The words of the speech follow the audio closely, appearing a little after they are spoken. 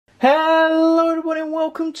Hello everybody and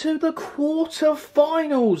welcome to the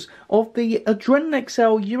quarter-finals of the ADRENALYN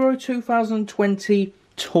XL Euro 2020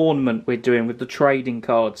 tournament we're doing with the trading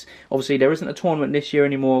cards. Obviously there isn't a tournament this year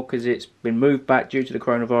anymore because it's been moved back due to the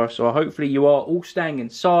coronavirus, so hopefully you are all staying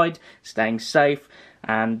inside, staying safe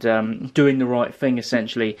and doing the right thing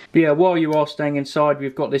essentially. But yeah, while you are staying inside,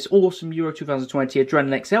 we've got this awesome Euro 2020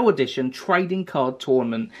 ADRENALYN XL edition trading card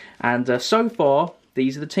tournament, and so far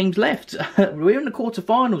these are the teams left. We're in the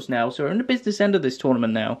quarterfinals now, so we're in the business end of this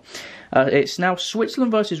tournament now. It's now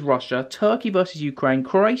Switzerland versus Russia, Turkey versus Ukraine,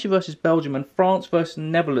 Croatia versus Belgium, and France versus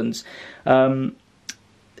Netherlands.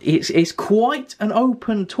 It's quite an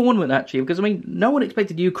open tournament actually, because I mean, no one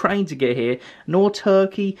expected Ukraine to get here, nor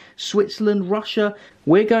Turkey, Switzerland, Russia.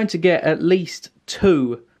 We're going to get at least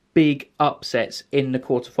two big upsets in the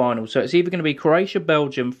quarterfinals. So it's either going to be Croatia,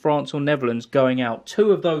 Belgium, France or Netherlands going out.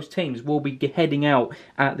 Two of those teams will be heading out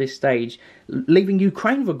at this stage, leaving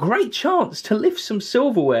Ukraine with a great chance to lift some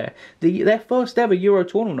silverware. Their first ever Euro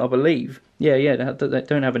tournament, I believe. Yeah, they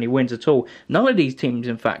don't have any wins at all. None of these teams,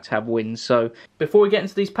 in fact, have wins. So, before we get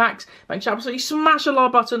into these packs, make sure you absolutely smash the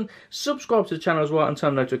like button, subscribe to the channel as well, and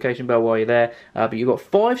turn the notification bell while you're there. But you've got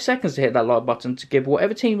 5 seconds to hit that like button to give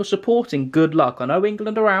whatever team you're supporting good luck. I know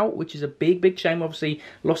England are out, which is a big shame. Obviously,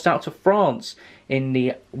 lost out to France in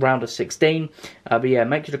the round of 16. But yeah,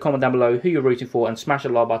 make sure to comment down below who you're rooting for and smash the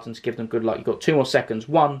like button to give them good luck. You've got 2 more seconds.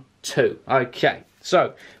 1, 2. Okay.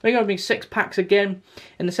 So, we're opening 6 packs again.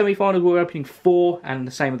 In the semi-finals, we're opening 4, and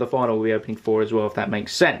the same with the final, we'll be opening 4 as well, if that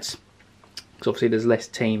makes sense. Because obviously there's less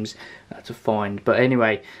teams to find. But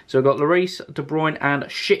anyway, so we've got Lloris, De Bruyne, and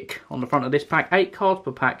Schick on the front of this pack. 8 cards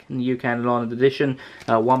per pack in the UK and Ireland edition.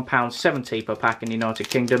 £1.70 per pack in the United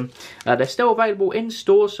Kingdom. They're still available in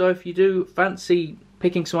stores, so if you do fancy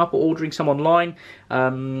picking some up or ordering some online,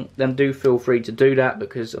 then do feel free to do that,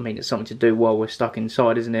 because I mean it's something to do while we're stuck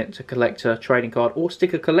inside, isn't it, to collect a trading card or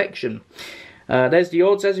sticker collection. There's the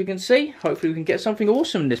odds, as you can see. Hopefully we can get something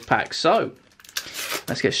awesome in this pack. So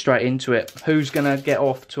let's get straight into it. Who's going to get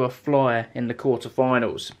off to a flyer in the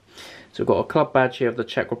quarterfinals? So we've got a club badge here of the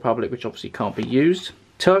Czech Republic, which obviously can't be used.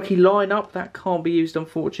 Turkey lineup, that can't be used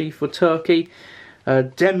unfortunately for Turkey.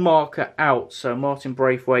 Denmark are out, so Martin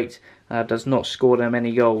Braithwaite does not score them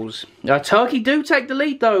any goals. Turkey do take the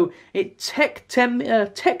lead though. It's Tek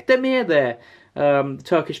Demir there,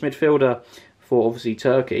 Turkish midfielder for obviously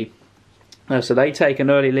Turkey. So they take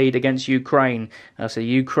an early lead against Ukraine. So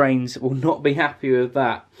Ukrainians will not be happy with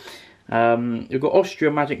that. We've got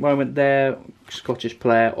Austria Magic Moment there, Scottish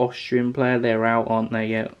player, Austrian player, they're out, aren't they?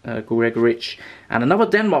 Yeah, Gregorich, and another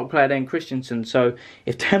Denmark player then, Christensen. So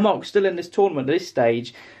if Denmark's still in this tournament at this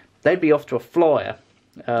stage, they'd be off to a flyer.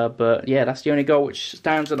 But yeah, that's the only goal which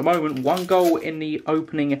stands at the moment. 1 goal in the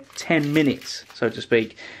opening 10 minutes, so to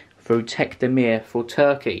speak, through Tek Demir for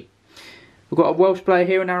Turkey. We've got a Welsh player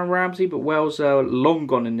here in Aaron Ramsey, but Wales are long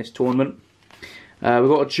gone in this tournament. We've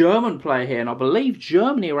got a German player here, and I believe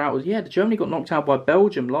Germany are out. Yeah, Germany got knocked out by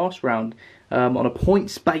Belgium last round on a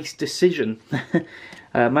points-based decision.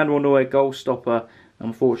 Manuel Neuer, goal stopper,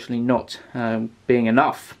 unfortunately not being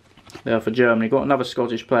enough for Germany. Got another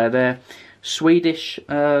Scottish player there. Swedish,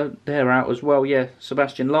 they're out as well. Yeah,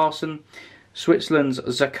 Sebastian Larsson. Switzerland's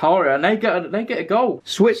Zakaria, and they get a goal.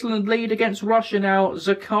 Switzerland lead against Russia now.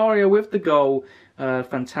 Zakaria with the goal.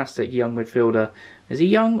 Fantastic young midfielder. Is he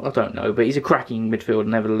young? I don't know, but he's a cracking midfielder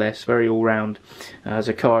nevertheless. Very all-round.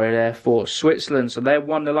 Zakaria there for Switzerland. So they're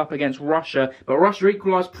 1-0 up against Russia, but Russia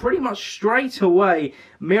equalised pretty much straight away.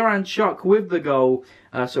 Miranchuk with the goal.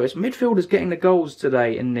 So it's midfielders getting the goals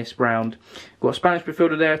today in this round. Got a Spanish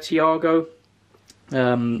midfielder there, Thiago.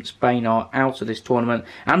 Spain are out of this tournament,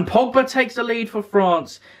 and Pogba takes the lead for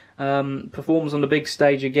France. Performs on the big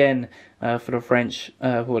stage again for the French,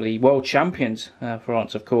 for the world champions,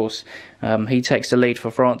 France of course. He takes the lead for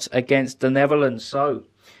France against the Netherlands. So,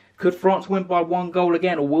 could France win by 1 goal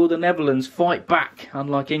again, or will the Netherlands fight back,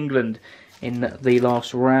 unlike England in the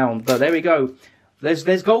last round? But there we go.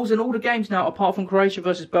 There's goals in all the games now, apart from Croatia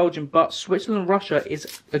versus Belgium, but Switzerland and Russia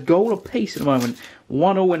is a goal apiece at the moment.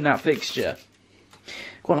 1-1 in that fixture.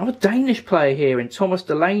 Got another Danish player here in Thomas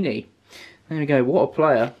Delaney. There we go, what a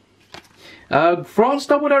player. France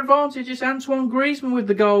doubled their advantage. It's Antoine Griezmann with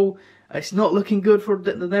the goal. It's not looking good for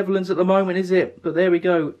the Netherlands at the moment, is it? But there we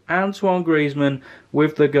go, Antoine Griezmann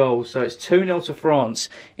with the goal. So it's 2-0 to France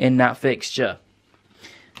in that fixture.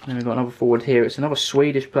 And we've got another forward here. It's another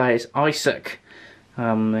Swedish player. It's Isaac.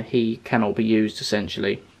 He cannot be used,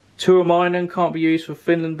 essentially. Tuomainen can't be used for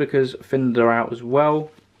Finland because Finland are out as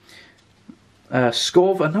well.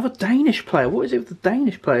 Skov, another Danish player. What is it with the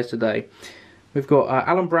Danish players today? We've got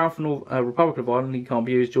Alan Brown from Republic of Ireland. He can't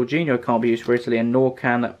be used. Jorginho can't be used for Italy, and nor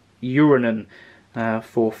can ADRENALYN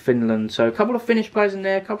for Finland. So a couple of Finnish players in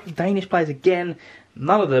there, a couple of Danish players again.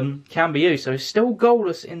 None of them can be used. So it's still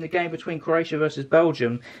goalless in the game between Croatia versus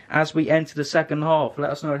Belgium as we enter the second half.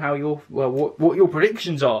 Let us know how what your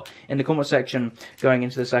predictions are in the comment section going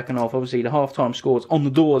into the second half. Obviously, the half-time scores on the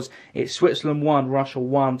doors. It's Switzerland 1, Russia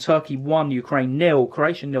 1, Turkey 1, Ukraine 0,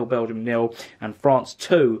 Croatia 0, Belgium 0, and France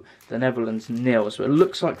 2, the Netherlands 0. So it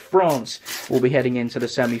looks like France will be heading into the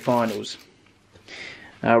semi-finals.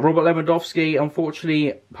 Robert Lewandowski,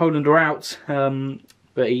 unfortunately, Poland are out.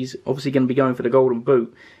 But he's obviously going to be going for the golden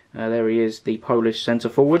boot. There he is, the Polish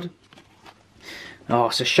centre-forward. Oh,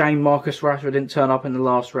 it's a shame Marcus Rashford didn't turn up in the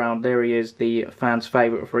last round. There he is, the fans'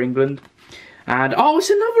 favourite for England. And, oh, it's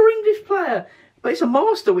another English player. But it's a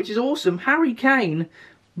master, which is awesome. Harry Kane.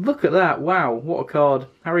 Look at that. Wow, what a card.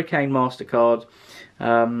 Harry Kane master card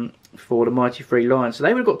for the Mighty Three Lions. So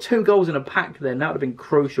they would have got 2 goals in a pack then. That would have been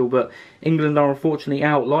crucial. But England are unfortunately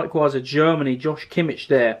out. Likewise, a Germany, Josh Kimmich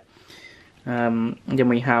there. And then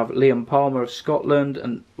we have Liam Palmer of Scotland,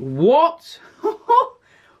 and what?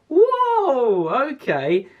 Whoa,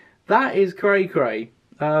 okay, that is cray-cray.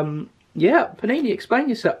 Yeah, Panini, explain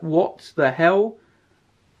yourself. What the hell?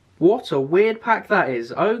 What a weird pack that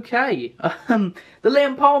is. Okay, the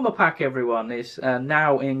Liam Palmer pack, everyone, is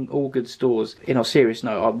now in all good stores. In a serious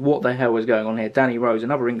note, what the hell is going on here? Danny Rose,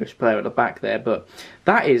 another English player at the back there, but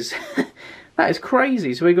that is that is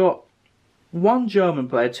crazy. So we got 1 German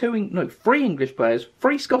player, 3 English players,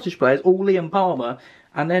 3 Scottish players, all Liam Palmer,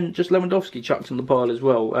 and then just Lewandowski chucked on the pile as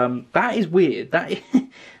well. That is weird. That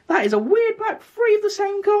is a weird pack, 3 of the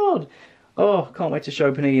same card. Oh, can't wait to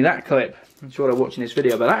show Panini that clip. I'm sure they're watching this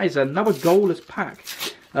video, but that is another goalless pack.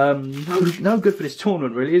 No good for this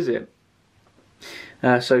tournament, really, is it?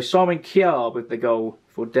 So Simon Kjær with the goal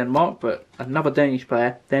for Denmark, but another Danish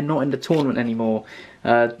player. They're not in the tournament anymore.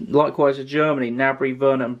 Likewise, a Germany, Gnabry,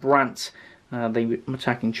 Werner, and Brandt. The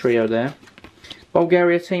attacking trio there.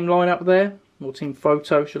 Bulgaria team lineup there, or team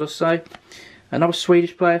photo should I say. Another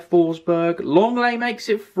Swedish player, Forsberg. Longley makes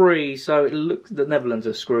it 3, so it looks the Netherlands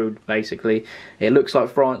are screwed basically. It looks like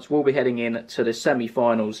France will be heading in to the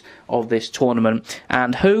semi-finals of this tournament.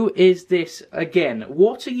 And who is this again?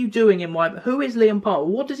 What are you doing in my? Who is Liam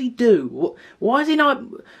Palmer? What does he do? Why is he not?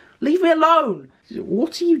 Leave me alone!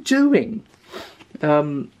 What are you doing?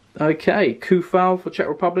 Okay, Kufal for Czech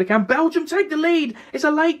Republic, and Belgium take the lead. It's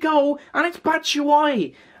a late goal, and it's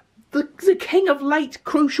Batshuayi, the king of late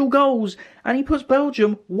crucial goals, and he puts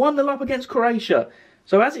Belgium 1-0 up against Croatia.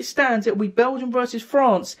 So as it stands, it will be Belgium versus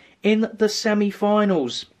France in the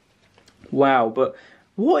semi-finals. Wow, but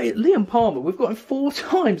what is Liam Palmer? We've got him 4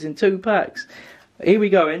 times in 2 packs. Here we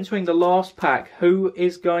go, entering the last pack. Who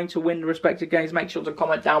is going to win the respective games? Make sure to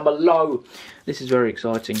comment down below. This is very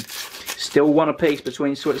exciting. Still 1 apiece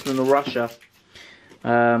between Switzerland and Russia.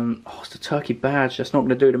 Oh, it's the Turkey badge. That's not going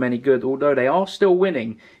to do them any good, although they are still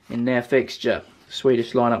winning in their fixture.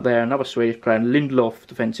 Swedish lineup there. Another Swedish player, Lindelof,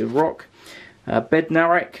 defensive rock.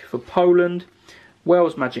 Bednarek for Poland.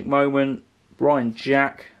 Wales Magic Moment. Brian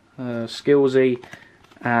Jack, Skillsy,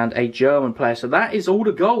 and a German player. So that is all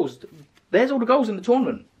the goals. There's all the goals in the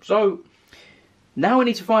tournament. So now we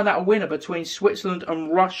need to find out a winner between Switzerland and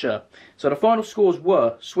Russia. So the final scores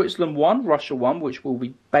were Switzerland 1, Russia 1, which will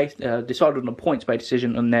be decided on a points-based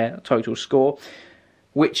decision on their total score,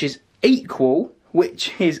 which is equal,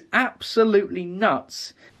 which is absolutely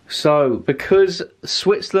nuts. So because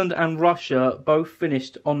Switzerland and Russia both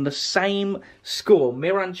finished on the same score,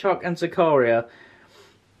 Miranchuk and Zakaria,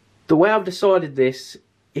 the way I've decided this,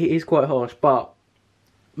 it is quite harsh, but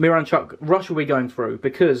Miranchuk, Russia will be going through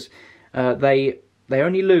because they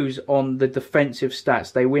only lose on the defensive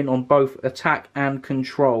stats. They win on both attack and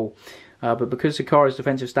control. But because Zakaria's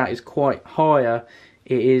defensive stat is quite higher,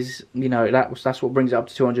 it is, you know, that's what brings it up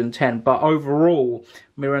to 210. But overall,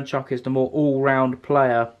 Miranchuk is the more all-round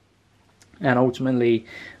player and ultimately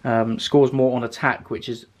scores more on attack, which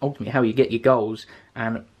is ultimately how you get your goals.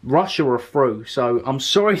 And Russia are through. So I'm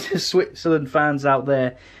sorry to Switzerland fans out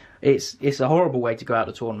there. It's a horrible way to go out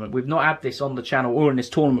the tournament. We've not had this on the channel or in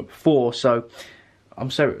this tournament before, so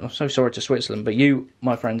I'm so sorry to Switzerland. But you,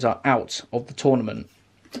 my friends, are out of the tournament.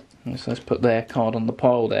 Let's put their card on the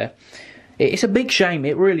pile there. It's a big shame.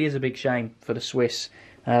 It really is a big shame for the Swiss.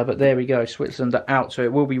 But there we go. Switzerland are out. So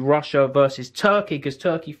it will be Russia versus Turkey, because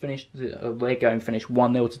Turkey finished. They're going to finish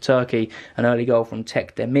 1-0 to Turkey. An early goal from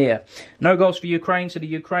Tek Demir. No goals for Ukraine, so the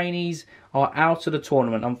Ukrainians are out of the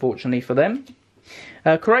tournament, unfortunately for them.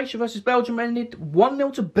 Croatia versus Belgium ended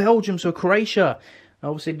 1-0 to Belgium, so Croatia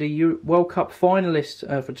Obviously, the World Cup finalists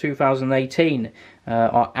for 2018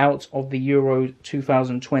 are out of the Euro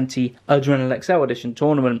 2020 Adrenalyn XL Edition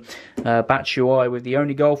tournament. Batshuayi with the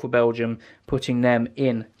only goal for Belgium, putting them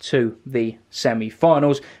into the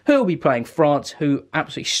semi-finals. Who will be playing France, who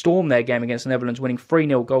absolutely stormed their game against the Netherlands, winning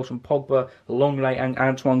 3-0, goals from Pogba, Longley and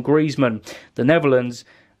Antoine Griezmann. The Netherlands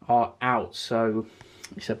are out, so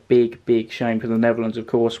it's a big, big shame for the Netherlands, of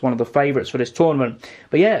course, one of the favourites for this tournament.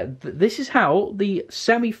 But yeah, this is how the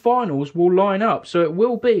semi-finals will line up. So it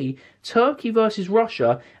will be Turkey versus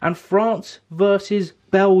Russia and France versus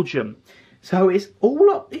Belgium. So it's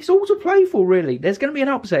all up. It's all to play for, really. There's going to be an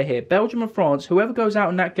upset here. Belgium and France, whoever goes out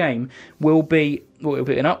in that game will be, well, it'll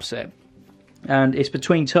be an upset. And it's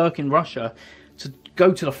between Turkey and Russia to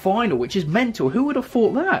go to the final, which is mental. Who would have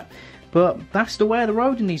thought that? But that's the way of the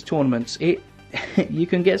road in these tournaments. You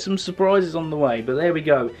can get some surprises on the way, but there we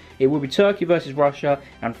go. It will be Turkey versus Russia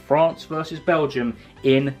and France versus Belgium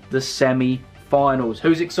in the semi-finals.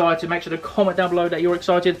 Who's excited? Make sure to comment down below that you're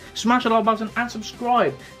excited. Smash the like button and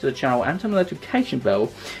subscribe to the channel and turn the notification bell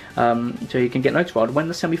so you can get notified when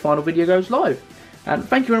the semi-final video goes live. And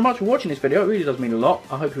thank you very much for watching this video. It really does mean a lot.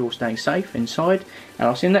 I hope you're all staying safe inside, and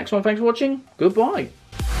I'll see you in the next one. Thanks for watching. Goodbye.